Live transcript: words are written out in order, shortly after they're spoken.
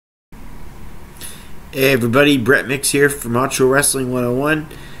Hey everybody, Brett Mix here from Macho Wrestling 101.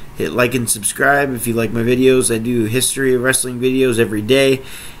 Hit like and subscribe if you like my videos. I do history of wrestling videos every day.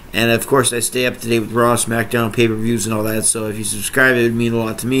 And of course I stay up to date with Raw, SmackDown, pay-per-views and all that. So if you subscribe, it would mean a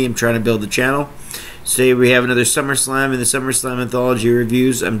lot to me. I'm trying to build the channel. Today we have another SummerSlam in the SummerSlam Anthology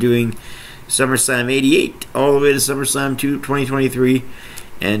reviews. I'm doing SummerSlam 88 all the way to SummerSlam 2023.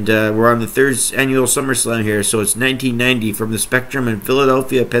 And we're on the third annual SummerSlam here. So it's 1990 from the Spectrum in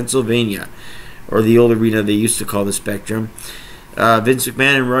Philadelphia, Pennsylvania. Or the old arena they used to call the Spectrum. Vince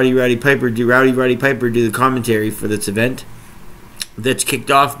McMahon and Rowdy Piper do the commentary for this event. That's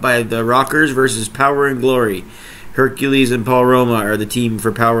kicked off by the Rockers versus Power and Glory. Hercules and Paul Roma are the team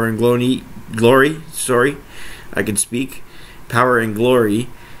for Power and Glory. Sorry, I can speak. Power and Glory.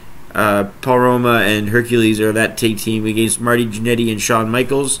 Paul Roma and Hercules are that tag team against Marty Jannetty and Shawn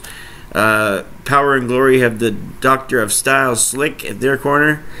Michaels. Power and Glory have the Doctor of Style Slick at their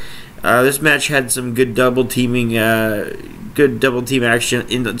corner. This match had some good double team action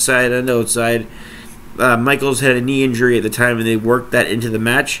inside and outside. Michaels had a knee injury at the time, and they worked that into the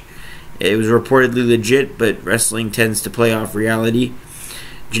match. It was reportedly legit, but wrestling tends to play off reality.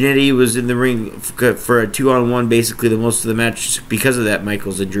 Jannetty was in the ring for a 2-on-1 basically the most of the match because of that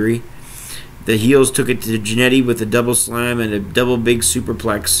Michaels injury. The heels took it to Jannetty with a double slam and a double big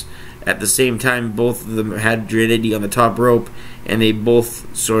superplex. At the same time, both of them had Jannetty on the top rope, and they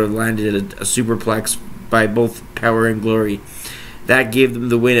both sort of landed a superplex by both Power and Glory. That gave them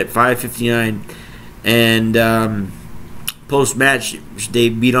the win at 5:59. And post-match, they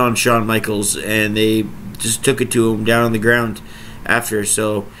beat on Shawn Michaels, and they just took it to him down on the ground after.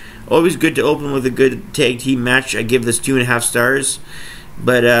 So, always good to open with a good tag team match. I give this 2.5 stars.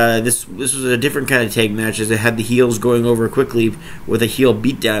 But this was a different kind of tag match, as it had the heels going over quickly with a heel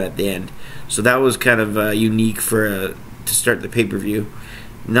beatdown at the end. So that was kind of unique for to start the pay-per-view.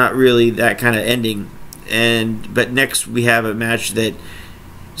 Not really that kind of ending. But next we have a match that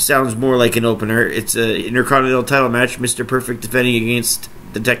sounds more like an opener. It's an Intercontinental title match. Mr. Perfect defending against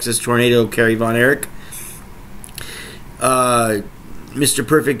the Texas Tornado, Kerry Von Erich. Mr.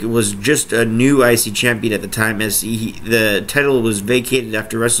 Perfect was just a new IC champion at the time, as the title was vacated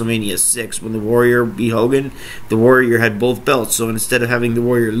after WrestleMania 6 when the Warrior beat Hogan. The Warrior had both belts, so instead of having the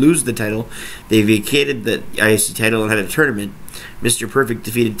Warrior lose the title, they vacated the IC title and had a tournament. Mr. Perfect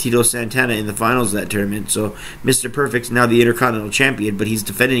defeated Tito Santana in the finals of that tournament, so Mr. Perfect's now the Intercontinental champion, but he's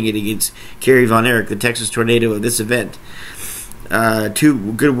defending it against Kerry Von Erich, the Texas Tornado of this event.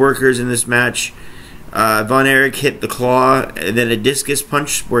 Two good workers in this match. Von Erich hit the claw and then a discus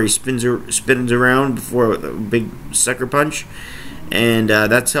punch where he spins around before a big sucker punch, and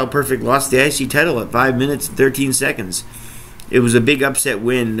that's how Perfect lost the IC title at 5 minutes and 13 seconds. It was a big upset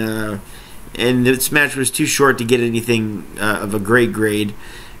win, and this match was too short to get anything of a great grade,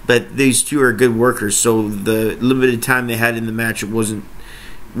 but these two are good workers, so the limited time they had in the match, it wasn't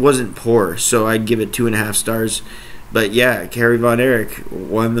poor, so I'd give it 2.5 stars. But yeah, Kerry Von Erich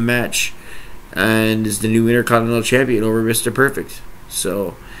won the match and is the new Intercontinental champion over Mr. Perfect.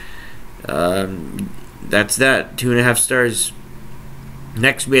 So that's that. 2.5 stars.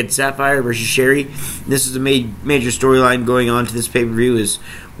 Next we had Sapphire versus Sherry. This is a major storyline going on to this pay-per-view, is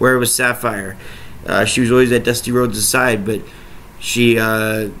where was Sapphire? She was always at Dusty Rhodes' side, but she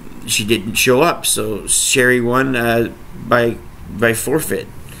didn't show up, so Sherry won by forfeit.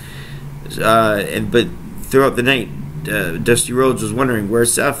 But throughout the night, Dusty Rhodes was wondering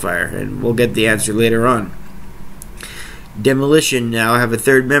where's Sapphire, and we'll get the answer later on. Demolition now have a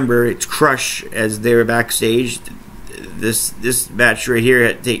third member. It's Crush, as they were backstage. This match right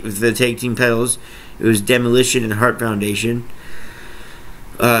here with the tag team titles, it was Demolition and Hart Foundation.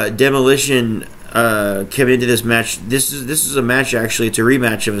 Demolition came into this match. This is a match, actually. It's a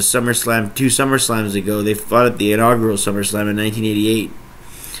rematch of a SummerSlam 2 SummerSlams ago. They fought at the inaugural SummerSlam in 1988.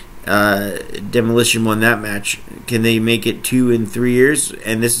 Demolition won that match. Can they make it 2 in 3 years?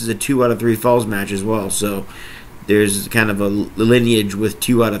 And this is a 2 out of 3 falls match as well, so there's kind of a lineage with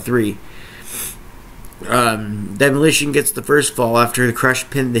 2 out of 3. Demolition gets the first fall after the Crush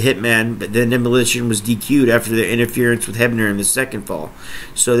pinned the Hitman, but then Demolition was DQ'd after their interference with Hebner in the second fall.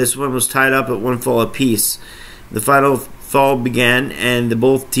 So this one was tied up at 1 fall apiece. The final fall began, and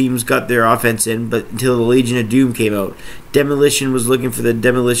both teams got their offense in, but until the Legion of Doom came out. Demolition was looking for the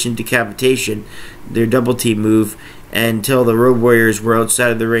Demolition Decapitation, their double team move, until the Road Warriors were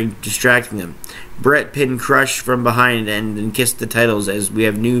outside of the ring distracting them. Brett pinned Crush from behind and kissed the titles, as we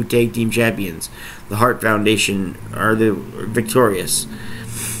have new tag team champions. The Hart Foundation are the victorious.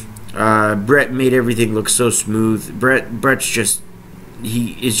 Brett made everything look so smooth. Brett's just,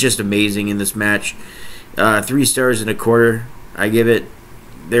 he is just amazing in this match. 3 stars and a quarter. I give it.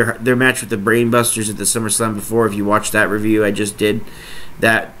 their match with the Brainbusters at the SummerSlam before. If you watched that review I just did,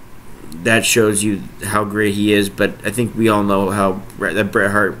 that shows you how great he is. But I think we all know that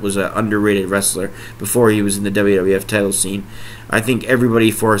Bret Hart was an underrated wrestler before he was in the WWF title scene. I think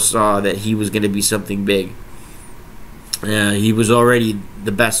everybody foresaw that he was going to be something big. He was already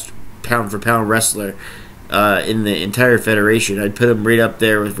the best pound-for-pound wrestler in the entire federation. I'd put him right up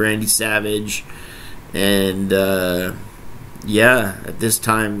there with Randy Savage. And, yeah, at this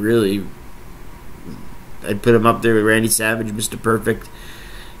time, really, I'd put him up there with Randy Savage, Mr. Perfect,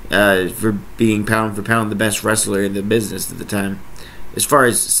 for being pound-for-pound the best wrestler in the business at the time, as far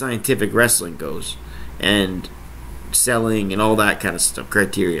as scientific wrestling goes, and selling and all that kind of stuff,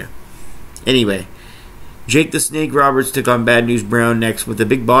 criteria. Anyway, Jake the Snake Roberts took on Bad News Brown next with the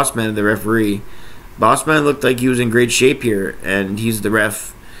Big Boss Man as the referee. Boss Man looked like he was in great shape here, and he's the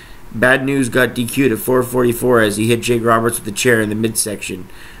ref. Bad News got DQ'd at 4:44 as he hit Jake Roberts with the chair in the midsection.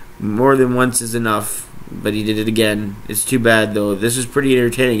 More than once is enough, but he did it again. It's too bad, though. This was pretty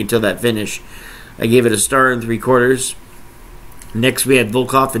entertaining until that finish. I gave it a star and 3/4. Next, we had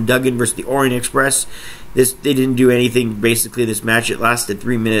Volkov and Duggan versus the Orient Express. They didn't do anything, basically, this match. It lasted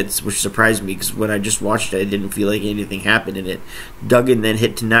 3 minutes, which surprised me, because when I just watched it, I didn't feel like anything happened in it. Duggan then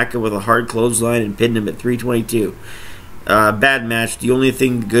hit Tanaka with a hard clothesline and pinned him at 3:22. Bad match. The only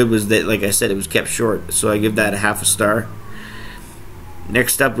thing good was that, like I said, it was kept short, so I give that a half a star.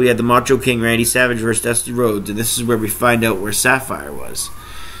 Next up, we had the Macho King Randy Savage versus Dusty Rhodes, and this is where we find out where Sapphire was.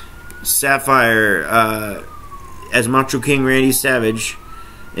 Sapphire, as Macho King Randy Savage,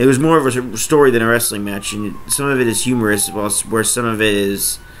 it was more of a story than a wrestling match, and some of it is humorous, where some of it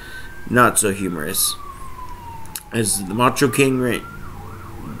is not so humorous. As the Macho King,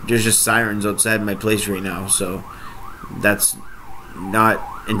 there's just sirens outside my place right now, so that's not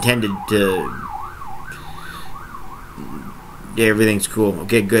intended to... Yeah, everything's cool.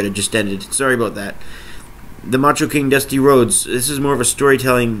 Okay, good, it just ended. Sorry about that. The Macho King Dusty Rhodes, this is more of a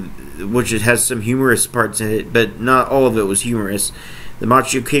storytelling, which it has some humorous parts in it, but not all of it was humorous. The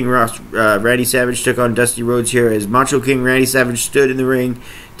Macho King Randy Savage took on Dusty Rhodes here as Macho King Randy Savage stood in the ring.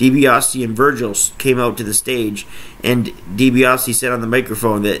 DiBiase and Virgil came out to the stage, and DiBiase said on the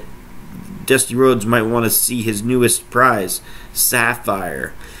microphone that Dusty Rhodes might want to see his newest prize,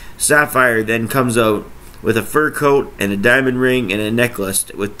 Sapphire. Sapphire then comes out with a fur coat and a diamond ring and a necklace,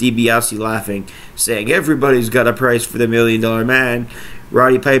 with DiBiase laughing, saying, "Everybody's got a price for the $1 Million Man."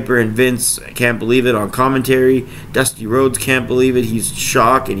 Roddy Piper and Vince can't believe it on commentary. Dusty Rhodes can't believe it. He's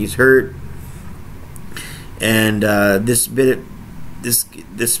shocked and he's hurt. And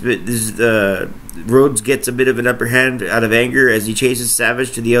Rhodes gets a bit of an upper hand out of anger as he chases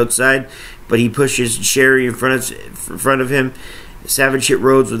Savage to the outside, but he pushes Sherry in front of him. Savage hit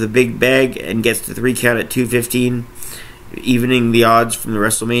Rhodes with a big bag and gets the 3 count at 2:15, evening the odds from the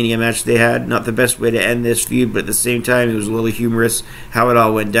WrestleMania match they had. Not the best way to end this feud, but at the same time, it was a little humorous how it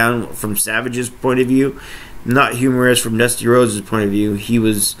all went down from Savage's point of view. Not humorous from Dusty Rhodes' point of view. He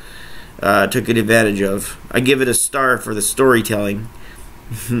was took it advantage of. I give it a star for the storytelling.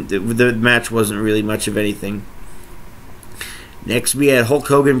 The match wasn't really much of anything. Next, we had Hulk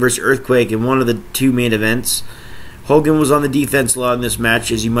Hogan versus Earthquake in one of the 2 main events. Hogan was on the defense a lot in this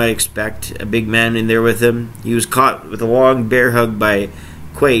match, as you might expect. A big man in there with him. He was caught with a long bear hug by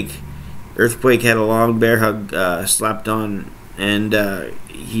Quake. Earthquake had a long bear hug slapped on, and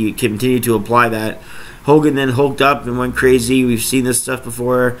he continued to apply that. Hogan then hulked up and went crazy. We've seen this stuff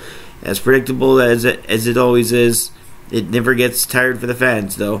before. As predictable as it always is. It never gets tired for the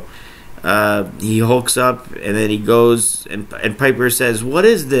fans, though. He hulks up, and then he goes, and Piper says, "What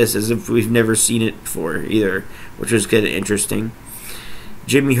is this?" as if we've never seen it before either, which was kind of interesting.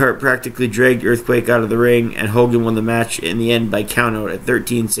 Jimmy Hart practically dragged Earthquake out of the ring, and Hogan won the match in the end by countout at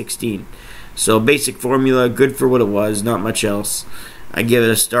 13-16. So basic formula, good for what it was, not much else. I give it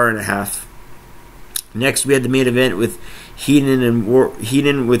a star and a half. Next, we had the main event with Heenan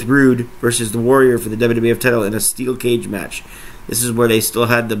with Rude versus the Warrior for the WWF title in a steel cage match. This is where they still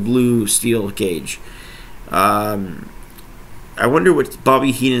had the blue steel cage. I wonder what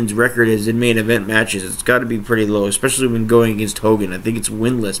Bobby Heenan's record is in main event matches. It's got to be pretty low, especially when going against Hogan. I think it's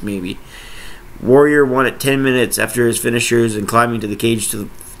winless, maybe. Warrior won at 10 minutes after his finishers and climbing to the cage to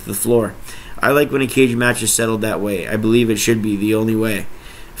the floor. I like when a cage match is settled that way. I believe it should be the only way.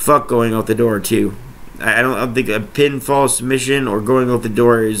 Fuck going out the door, too. I don't think a pinfall submission or going out the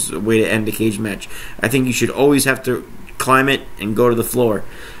door is a way to end a cage match. I think you should always have to climb it and go to the floor,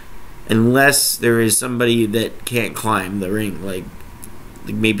 unless there is somebody that can't climb the ring, like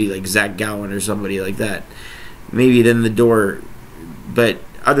maybe like Zach Gowen or somebody like that. Maybe then the door, but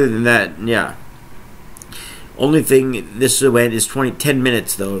other than that, yeah. Only thing, this event is 10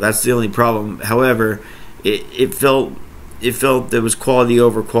 minutes though. That's the only problem. However, it felt there was quality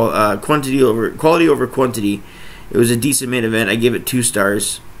over quantity over quantity. It was a decent main event. I give it 2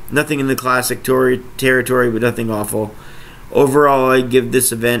 stars. Nothing in the classic territory, but nothing awful. Overall, I give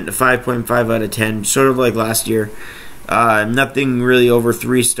this event a 5.5 out of 10, sort of like last year. Nothing really over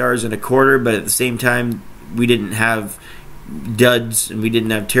 3 stars and a quarter, but at the same time, we didn't have duds and we didn't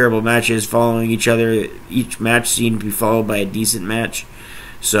have terrible matches following each other. Each match seemed to be followed by a decent match.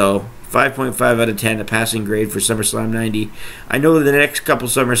 So 5.5 out of 10, a passing grade for SummerSlam 90. I know the next couple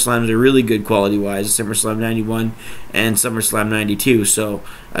SummerSlams are really good quality-wise, SummerSlam 91 and SummerSlam 92. So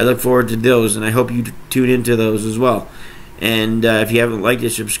I look forward to those, and I hope you tune into those as well. And if you haven't liked or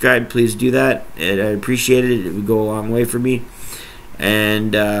subscribed, please do that. And I appreciate it. It would go a long way for me.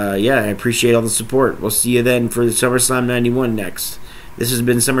 And yeah, I appreciate all the support. We'll see you then for the SummerSlam 91 next. This has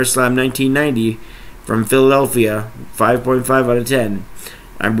been SummerSlam 1990 from Philadelphia, 5.5 out of 10.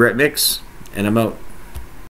 I'm Brett Mix, and I'm out.